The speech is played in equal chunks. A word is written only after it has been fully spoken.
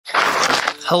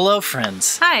Hello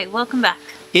friends. Hi, welcome back.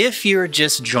 If you're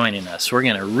just joining us, we're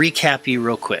going to recap you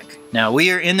real quick. Now we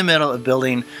are in the middle of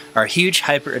building our huge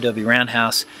Superadobe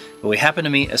roundhouse, but we happened to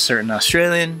meet a certain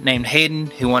Australian named Hayden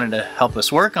who wanted to help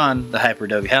us work on the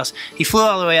Superadobe house. He flew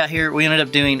all the way out here. We ended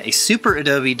up doing a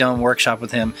Superadobe dome workshop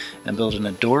with him and built an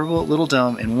adorable little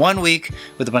dome in 1 week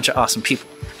with a bunch of awesome people.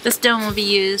 This dome will be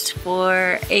used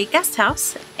for a guest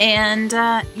house, and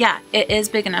yeah, it is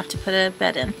big enough to put a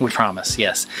bed in. We promise,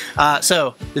 yes.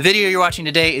 So the video you're watching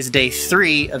today is day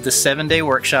 3 of the 7-day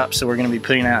workshop, so we're going to be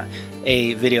putting out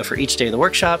a video for each day of the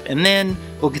workshop, and then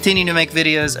we'll continue to make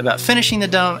videos about finishing the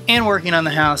dome and working on the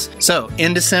house. So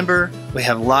in December, we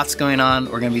have lots going on.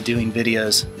 We're going to be doing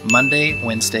videos Monday,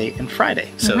 Wednesday, and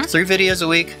Friday. So 3 videos a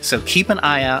week, so keep an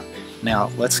eye out.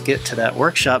 Now let's get to that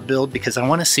workshop build because I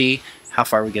want to see how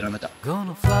far we get on the dome.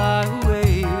 Gonna fly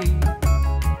away,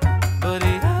 but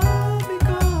it'll be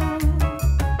gone.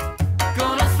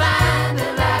 Gonna find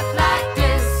a life like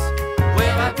this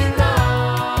where I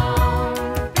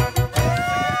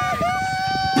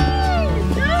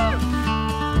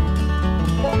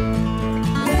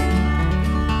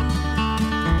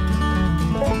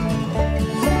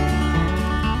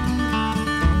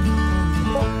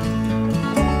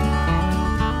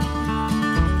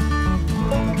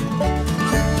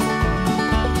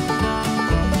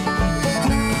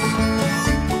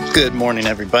Good morning,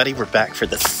 everybody. We're back for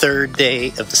the 3rd day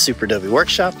of the Superadobe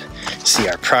workshop. See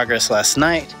our progress last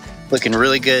night, looking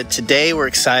really good. Today we're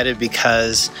excited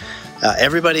because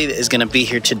everybody that is going to be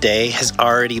here today has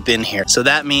already been here. So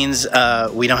that means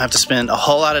we don't have to spend a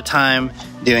whole lot of time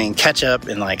doing catch-up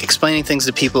and like explaining things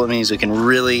to people. It means we can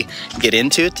really get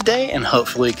into it today and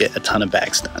hopefully get a ton of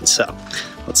bags done. So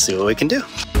let's see what we can do.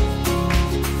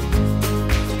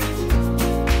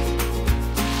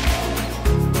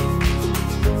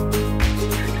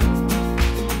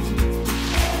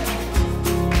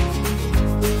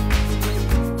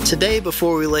 Today,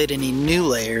 before we laid any new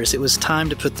layers, it was time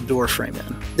to put the door frame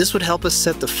in. This would help us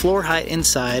set the floor height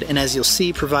inside, and as you'll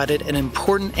see, provided an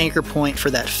important anchor point for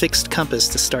that fixed compass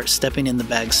to start stepping in the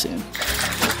bag soon.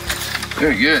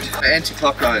 Very good.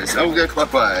 Anti-clockwise. Oh, we'll go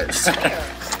clockwise.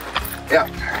 Yeah.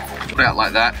 Put it out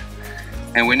like that.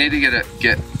 And we need to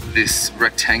get this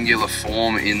rectangular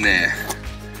form in there.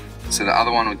 So the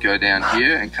other one would go down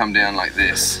here and come down like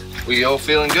this. We all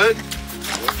feeling good?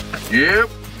 Yep.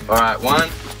 All right, 1,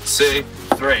 2,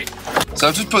 3. So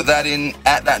I've just put that in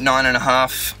at that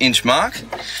 9.5 inch mark.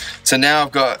 So now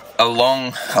I've got a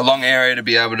long area to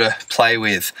be able to play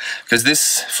with. Because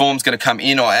this form's going to come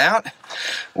in or out.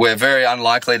 We're very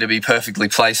unlikely to be perfectly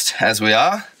placed as we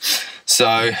are.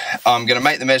 So I'm going to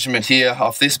make the measurement here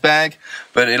off this bag,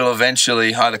 but it'll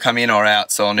eventually either come in or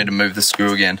out, so I'll need to move the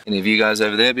screw again. Any of you guys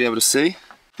over there be able to see?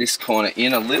 This corner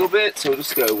in a little bit, so we'll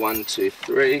just go 1, 2,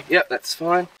 3. Yep, that's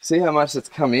fine. See how much that's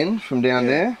come in from down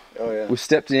there? Oh yeah. We've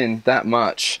stepped in that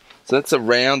much. So that's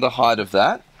around the height of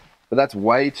that, but that's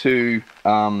way too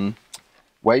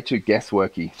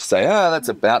guessworky to say, oh, that's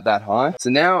about that high. So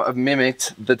now I've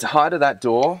mimicked the height of that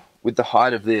door with the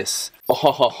height of this.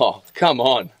 Oh, come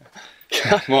on.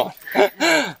 Come on.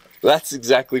 That's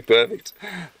exactly perfect.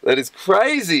 That is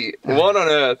crazy. What on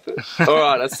earth? All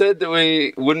right, I said that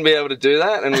we wouldn't be able to do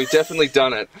that, and we've definitely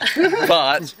done it.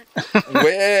 But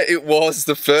where it was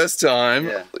the first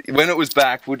time, when it was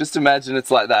back, we'll just imagine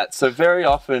it's like that. So very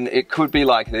often it could be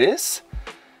like this,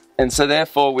 and so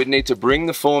therefore we'd need to bring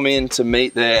the form in to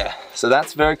meet there. So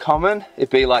that's very common.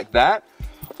 It'd be like that,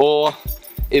 or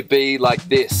it'd be like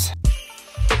this.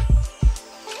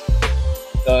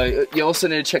 So you also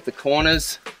need to check the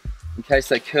corners in case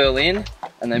they curl in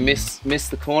and they miss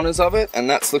the corners of it, and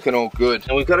that's looking all good.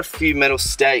 And we've got a few metal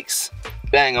stakes.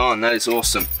 Bang on, that is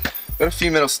awesome. Got a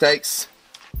few metal stakes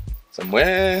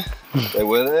somewhere. They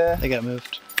were there. They got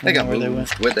moved. They got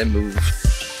moved. Where'd they move?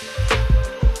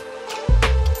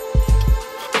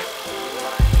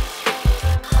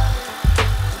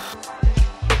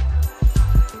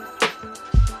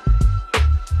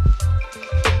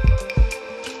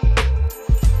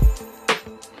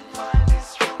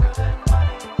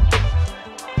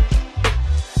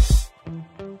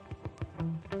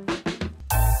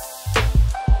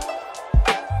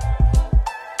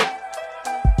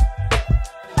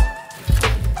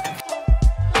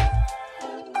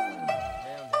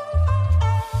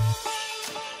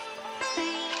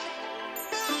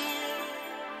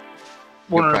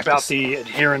 Wondering about the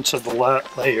adherence of the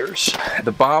layers.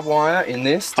 The barbed wire in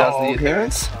this does the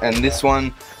adherence, and this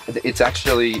one, it's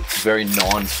actually very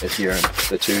non-adherent,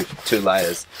 the two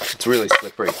layers. It's really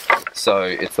slippery, so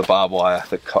it's the barbed wire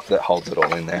that holds it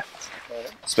all in there,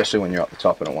 especially when you're up the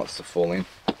top and it wants to fall in.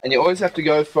 And you always have to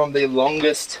go from the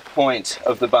longest point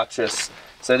of the buttress.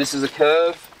 So this is a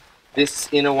curve, this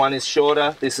inner one is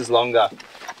shorter, this is longer.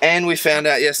 And we found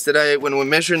out yesterday when we're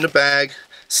measuring the bag,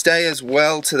 stay as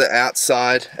well to the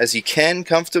outside as you can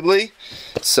comfortably.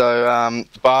 So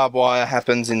barbed wire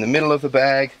happens in the middle of the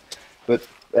bag, but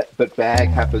bag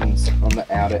happens on the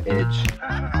outer edge.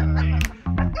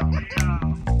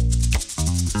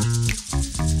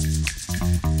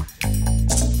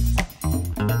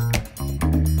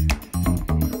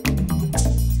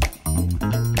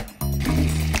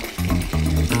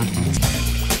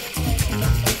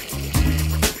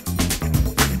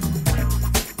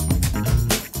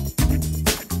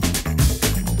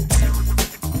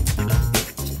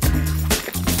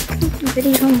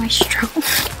 Video on my struggle.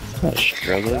 Not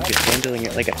struggling, you're handling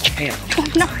it like a champ. I'm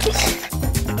not.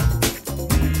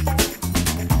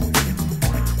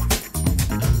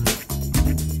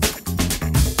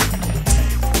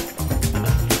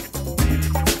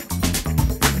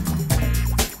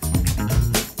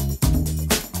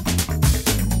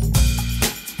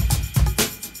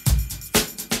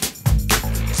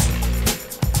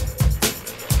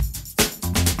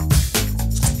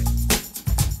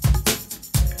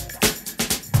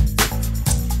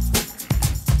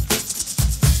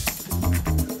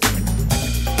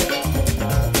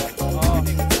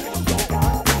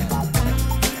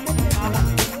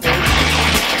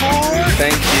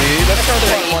 Thank you. That's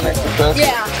probably one extra person.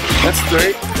 Yeah. That's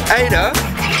 3. Ada, do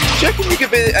you reckon you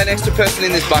could be an extra person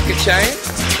in this bucket chain?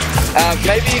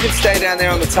 Maybe you could stay down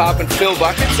there on the top and fill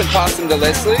buckets and pass them to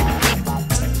Leslie.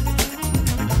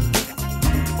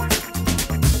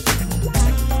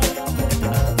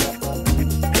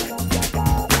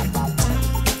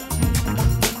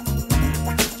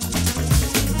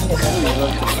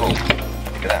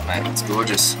 Look at that, mate. It's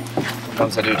gorgeous.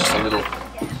 Sometimes I do just a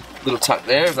little tuck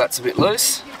there if that's a bit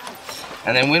loose.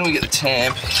 And then when we get the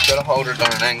tamp, you've got to hold it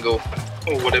on an angle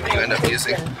or whatever you end up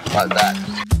using, like that.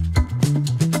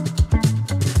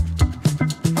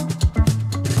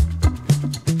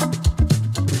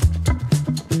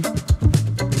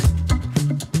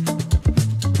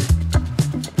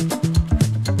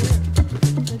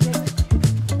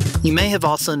 You may have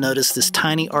also noticed this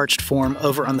tiny arched form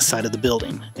over on the side of the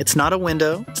building. It's not a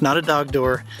window, it's not a dog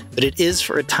door, but it is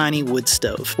for a tiny wood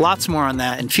stove. Lots more on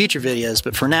that in future videos,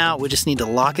 but for now, we just need to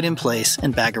lock it in place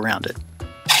and bag around it.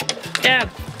 Dad,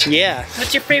 Yeah.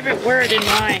 what's your favorite word and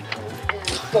why?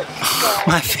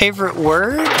 My favorite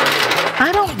word?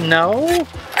 I don't know. What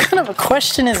kind of a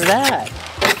question is that?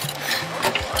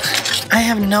 I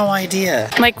have no idea.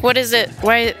 Like, what is it?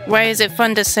 Why is it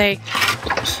fun to say?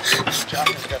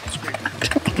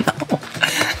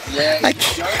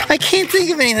 I can't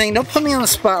think of anything. Don't put me on the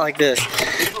spot like this.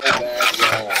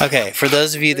 Okay, for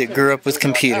those of you that grew up with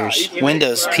computers,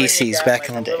 Windows PCs back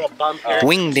in the day,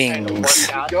 wingdings.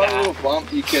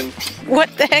 What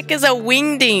the heck is a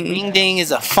wingding? Wingding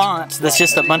is a font that's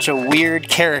just a bunch of weird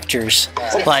characters,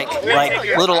 like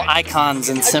little icons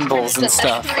and symbols and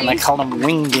stuff, and I call them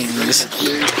wingdings.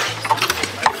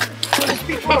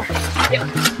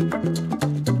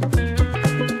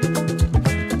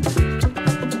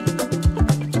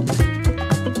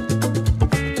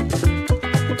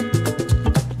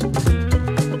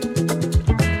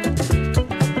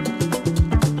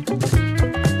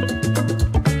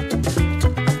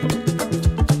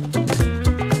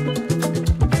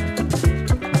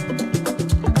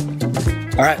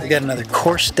 All right, we got another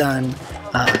course done.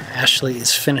 Ashley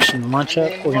is finishing lunch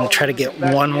up. We're gonna try to get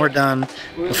one more done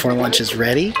before lunch is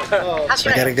ready.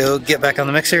 So I gotta go get back on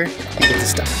the mixer and get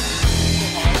this done.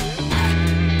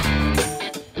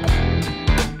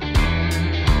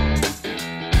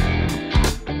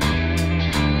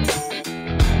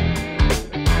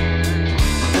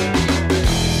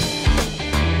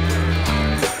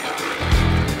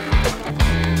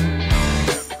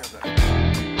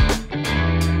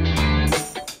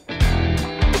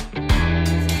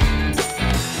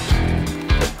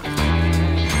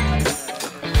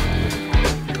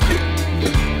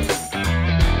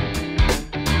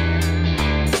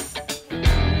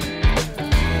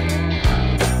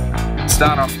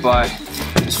 Start off by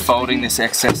just folding this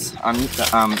excess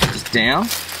just down.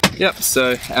 Yep,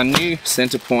 so our new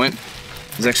center point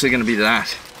is actually going to be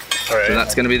that. Right. So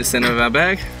that's going to be the center of our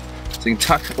bag. So you can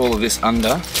tuck all of this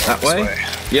under that way.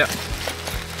 Yep.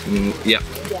 Yep.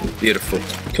 Beautiful.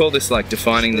 We call this like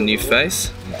defining the new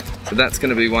face. So that's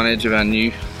going to be one edge of our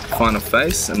new final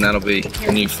face, and that'll be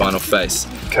the new final face.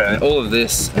 Okay. And all of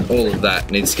this and all of that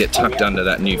needs to get tucked under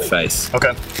that new face.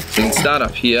 Okay. So you can start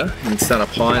up here, you can start up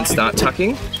high and start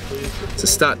tucking. So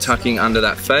start tucking under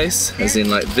that face, as in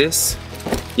like this.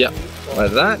 Yep.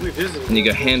 like that, and you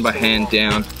go hand by hand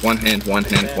down, one hand, one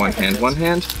hand, one hand, one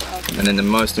hand, and then the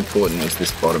most important is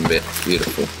this bottom bit.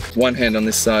 Beautiful. One hand on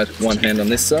this side, one hand on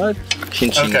this side,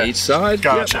 pinching each side.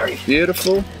 Gotcha. Yep.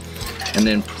 Beautiful. And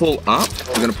then pull up.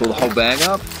 We're going to pull the whole bag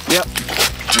up. Yep.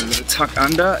 And we're going to tuck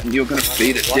under, and you're going to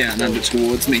feed it down under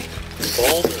towards me. Let's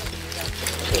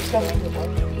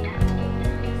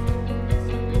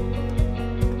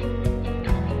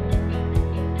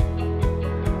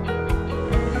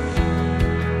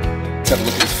have a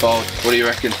look at this fold. What do you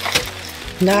reckon?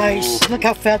 Nice. Look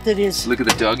how fat that is. Look at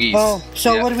the doggies. Oh,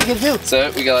 so Yeah. what are we gonna do?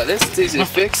 So we go like this. It's easy to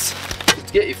fix.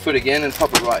 Just get your foot again and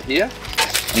pop it right here,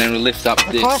 and then we'll lift up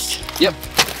Across? this. Yep.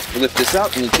 We'll lift this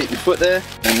up, and you keep your foot there,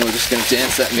 and then we're just going to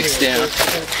dance that mix down.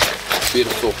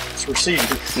 Beautiful. Let's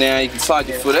receive. Now you can slide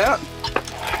your foot out.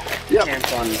 Yep. And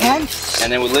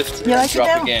And then we'll lift You and like it drop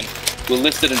now? again. We'll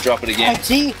lift it and drop it I again.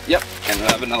 see. Yep. And we'll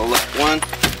have another lift. 1,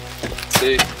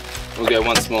 2. We'll go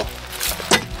once more.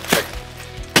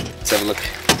 Let's have a look.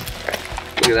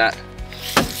 Look at that.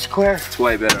 Square. It's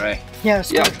way better, eh? Yeah,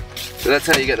 square. Yep. So that's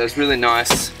how you get those really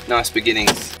nice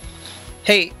beginnings.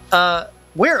 Hey,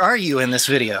 where are you in this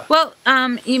video? Well,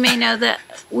 you may know that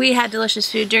we had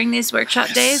delicious food during these workshop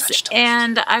days, such delicious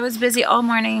and I was busy all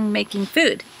morning making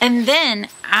food. And then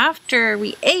after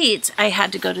we ate, I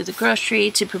had to go to the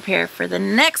grocery to prepare for the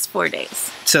next 4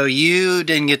 days. So you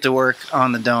didn't get to work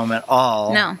on the dome at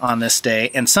all No. on this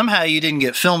day, and somehow you didn't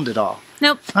get filmed at all.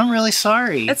 Nope, I'm really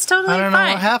sorry. it's totally I don't fine.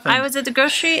 know what happened. I was at the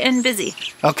grocery and busy.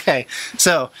 Okay,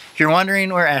 so if you're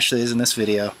wondering where Ashley is in this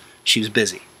video, she was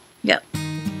busy. Yep.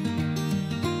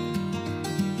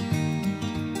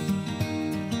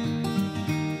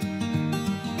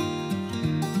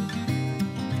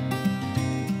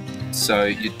 So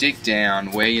you dig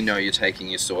down where you know you're taking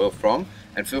your soil from,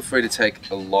 and feel free to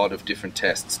take a lot of different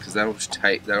tests because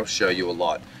that'll show you a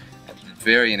lot.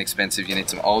 Very inexpensive. You need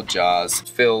some old jars.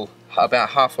 Fill about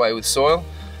halfway with soil,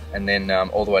 and then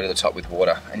all the way to the top with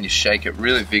water, and you shake it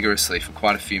really vigorously for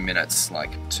quite a few minutes, like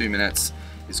 2 minutes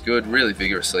is good, really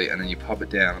vigorously, and then you pop it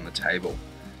down on the table.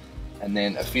 And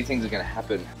then a few things are going to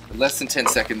happen. In less than 10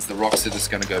 seconds, the rocks are just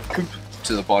going to go poop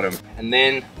to the bottom, and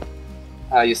then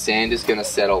your sand is going to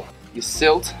settle. Your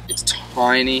silt, it's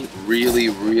tiny, really,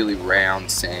 really round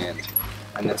sand,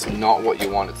 and that's not what you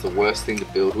want. It's the worst thing to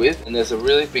build with, and there's a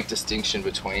really big distinction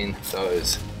between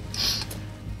those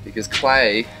because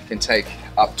clay can take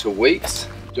up to weeks.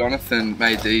 Jonathan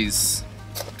made these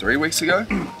 3 weeks ago.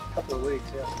 Couple of weeks,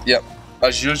 yeah. Yep. I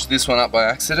zhuzhed this one up by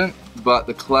accident, but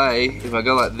the clay, if I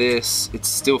go like this, it's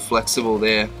still flexible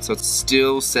there, so it's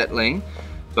still settling.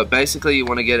 But basically you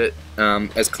want to get it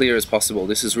as clear as possible.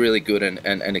 This is really good and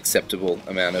an acceptable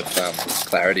amount of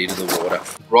clarity to the water.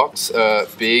 Rocks are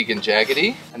big and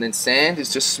jaggedy, and then sand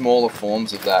is just smaller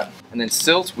forms of that. And then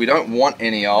silt, we don't want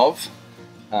any of,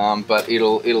 but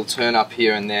it'll turn up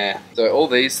here and there. So all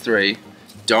these three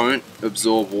don't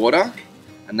absorb water,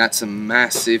 and that's a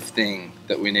massive thing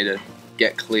that we need to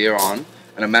get clear on,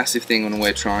 and a massive thing when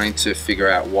we're trying to figure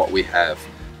out what we have.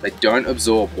 They don't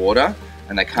absorb water,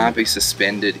 and they can't be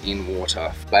suspended in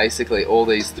water. Basically all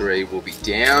these three will be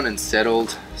down and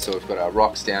settled. So we've got our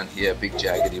rocks down here, big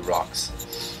jaggedy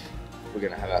rocks. We're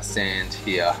gonna have our sand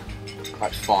here,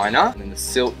 much finer. And then the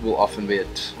silt will often be a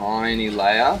tiny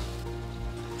layer.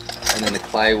 And then the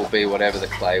clay will be whatever the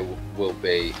clay will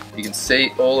be. You can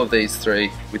see all of these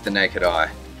three with the naked eye.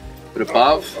 But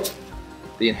above,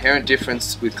 the inherent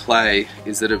difference with clay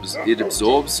is that it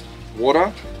absorbs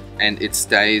water and it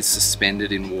stays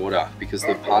suspended in water because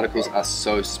the particles are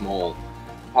so small.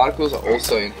 Particles are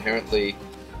also inherently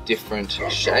different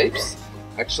shapes,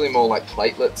 actually more like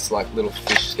platelets, like little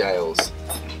fish scales.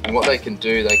 And what they can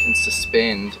do, they can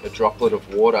suspend a droplet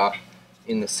of water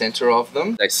in the center of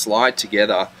them. They slide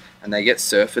together and they get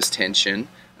surface tension,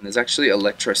 and there's actually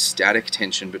electrostatic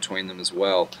tension between them as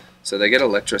well. So they get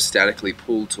electrostatically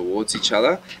pulled towards each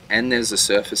other, and there's a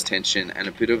surface tension and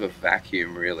a bit of a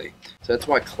vacuum really. So that's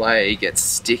why clay gets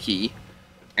sticky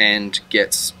and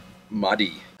gets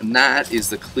muddy. And that is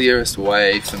the clearest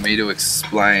way for me to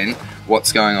explain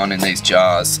what's going on in these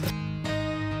jars.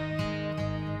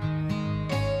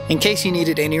 In case you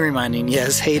needed any reminding,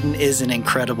 yes, Hayden is an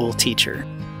incredible teacher.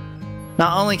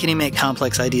 Not only can he make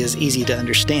complex ideas easy to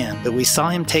understand, but we saw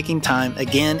him taking time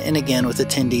again and again with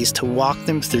attendees to walk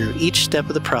them through each step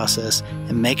of the process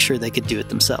and make sure they could do it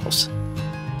themselves.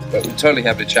 But we're totally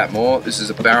happy to chat more. This is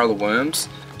a barrel of worms.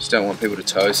 Just don't want people to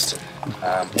toast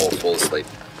or fall asleep.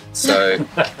 So,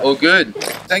 all good.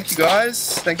 Thank you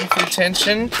guys. Thank you for your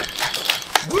attention.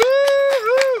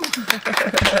 Woo-hoo!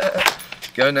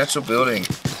 Go natural building.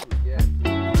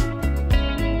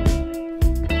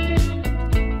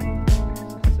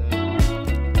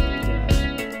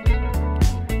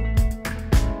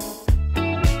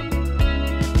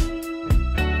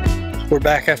 We're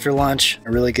back after lunch,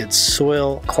 a really good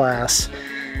soil class.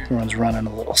 Everyone's running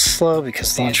a little slow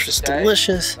because lunch was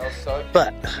delicious,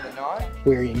 but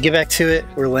we're gonna get back to it.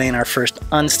 We're laying our first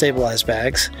unstabilized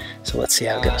bags, so let's see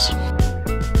how it goes.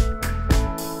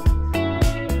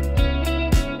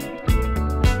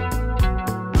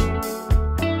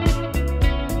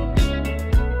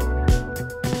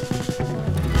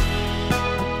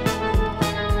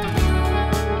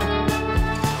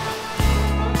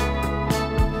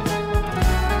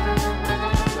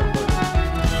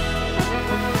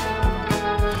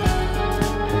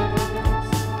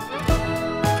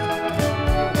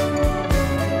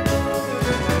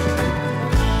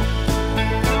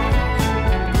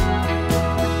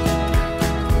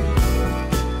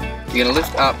 You're gonna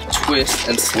lift up, twist,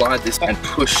 and slide this and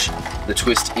push the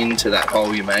twist into that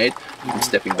hole you made and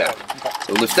stepping back.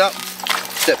 So lift up,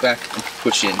 step back, and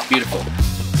push in. Beautiful.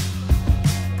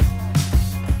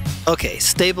 Okay,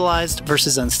 stabilized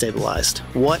versus unstabilized.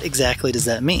 What exactly does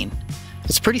that mean?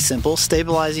 It's pretty simple.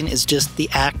 Stabilizing is just the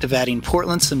act of adding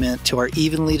Portland cement to our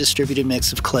evenly distributed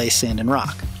mix of clay, sand, and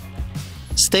rock.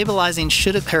 Stabilizing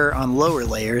should occur on lower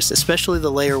layers, especially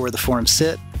the layer where the forms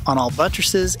sit, on all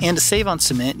buttresses, and to save on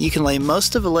cement, you can lay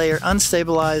most of a layer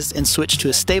unstabilized and switch to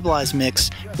a stabilized mix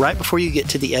right before you get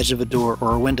to the edge of a door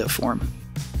or a window form.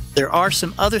 There are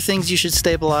some other things you should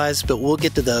stabilize, but we'll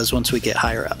get to those once we get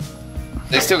higher up.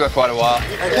 They still got quite a while.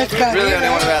 Really only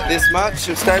want about this much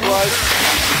of stabilized.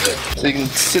 So you can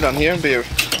sit on here and be a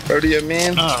rodeo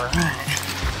man. Alright.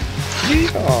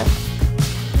 Oh.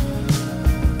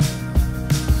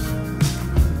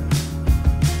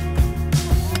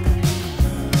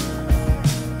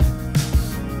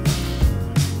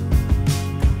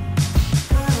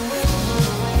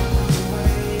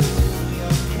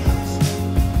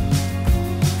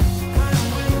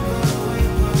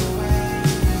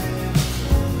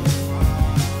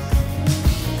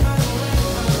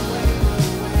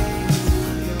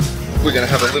 We're going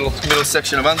to have a little middle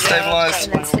section of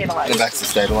unstabilized, and then back to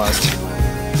stabilized.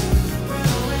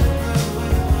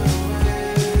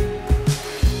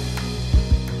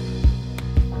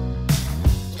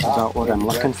 About what I'm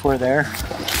looking for there.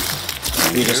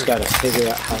 You just got to figure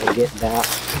out how to get that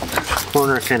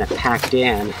corner kind of packed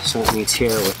in so it meets here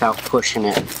without pushing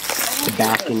it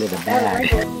back into the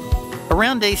bag.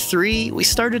 Around day 3, we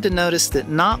started to notice that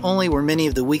not only were many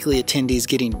of the weekly attendees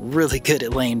getting really good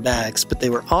at laying bags, but they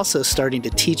were also starting to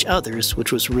teach others,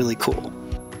 which was really cool.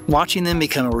 Watching them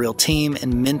become a real team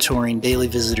and mentoring daily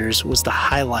visitors was the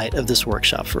highlight of this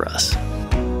workshop for us.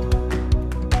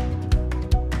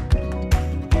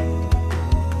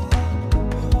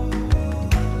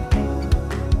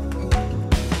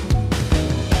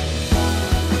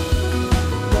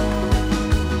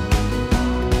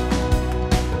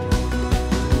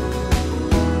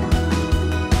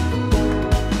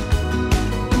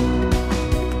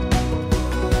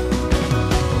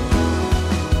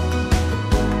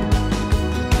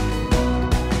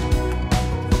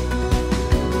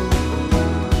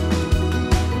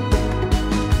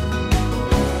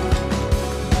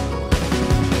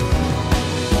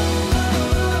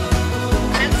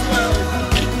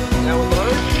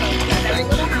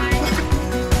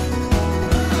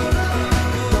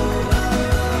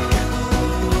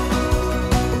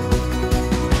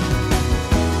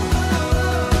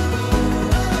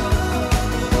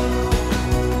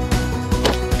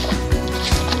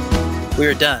 We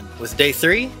are done with day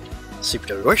 3,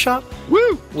 Superadobe Workshop.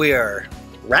 Woo! We are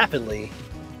rapidly,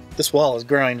 this wall is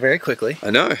growing very quickly.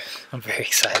 I know. I'm very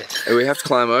excited. And we have to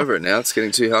climb over it now, it's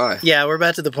getting too high. Yeah, we're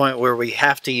about to the point where we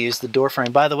have to use the door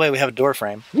frame. By the way, we have a door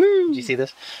frame. Woo! Did you see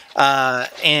this?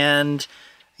 And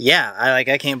yeah,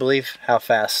 I can't believe how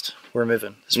fast we're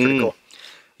moving. It's pretty cool.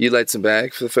 You laid some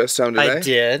bag for the first time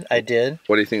today? I did.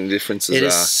 What do you think the differences It are?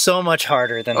 is so much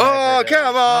harder than Oh,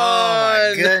 come on!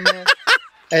 Oh my goodness.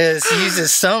 It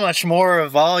uses so much more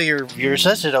of all you're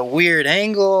such at a weird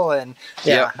angle, and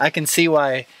yeah, I can see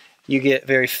why you get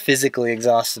very physically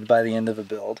exhausted by the end of a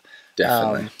build.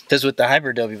 Definitely. Because with the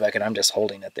Hyperadobe bucket, I'm just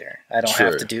holding it there. I don't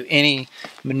have to do any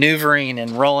maneuvering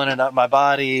and rolling it up my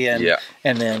body, and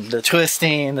then the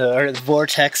twisting, or the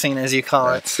vortexing as you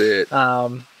call it. That's it.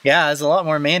 Yeah, there's a lot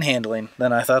more manhandling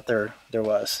than I thought there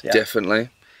was. Yeah. Definitely.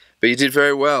 But you did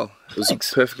very well. It was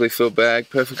Thanks. a perfectly filled bag,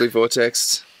 perfectly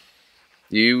vortexed.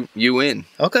 You win.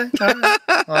 Okay. All right.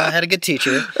 Well, I had a good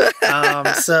teacher.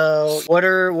 So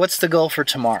what's the goal for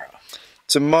tomorrow?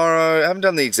 Tomorrow, I haven't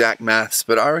done the exact maths,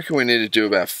 but I reckon we need to do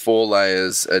about 4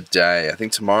 layers a day. I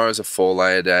think tomorrow's a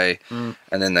 4-layer day, and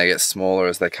then they get smaller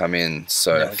as they come in.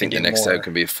 So I think the next day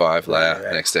can be a 5-layer,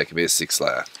 the next day can be a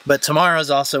 6-layer. But tomorrow's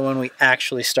also when we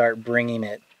actually start bringing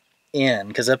it in,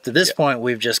 because up to this point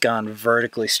we've just gone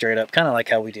vertically straight up, kind of like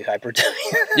how we do hypertonic.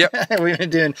 Yep. We've been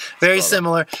doing very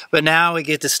similar, but now we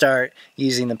get to start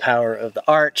using the power of the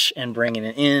arch and bringing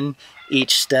it in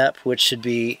each step, which should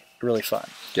be really fun.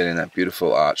 Getting that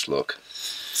beautiful arch look.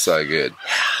 So good.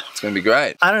 It's going to be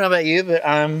great. I don't know about you, but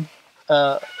I'm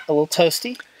a little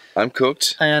toasty. I'm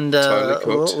cooked. And Totally a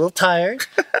cooked. little tired.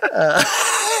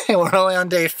 And we're only on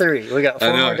day 3. We got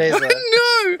 4 more days left. I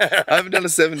know. I haven't done a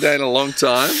 7-day in a long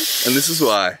time, and this is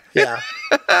why. Yeah.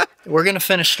 We're going to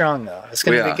finish strong, though. It's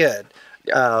going to be good.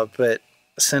 But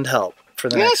send help for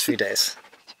the next few days.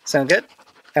 Sound good?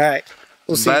 All right.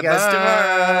 We'll see you guys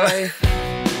tomorrow.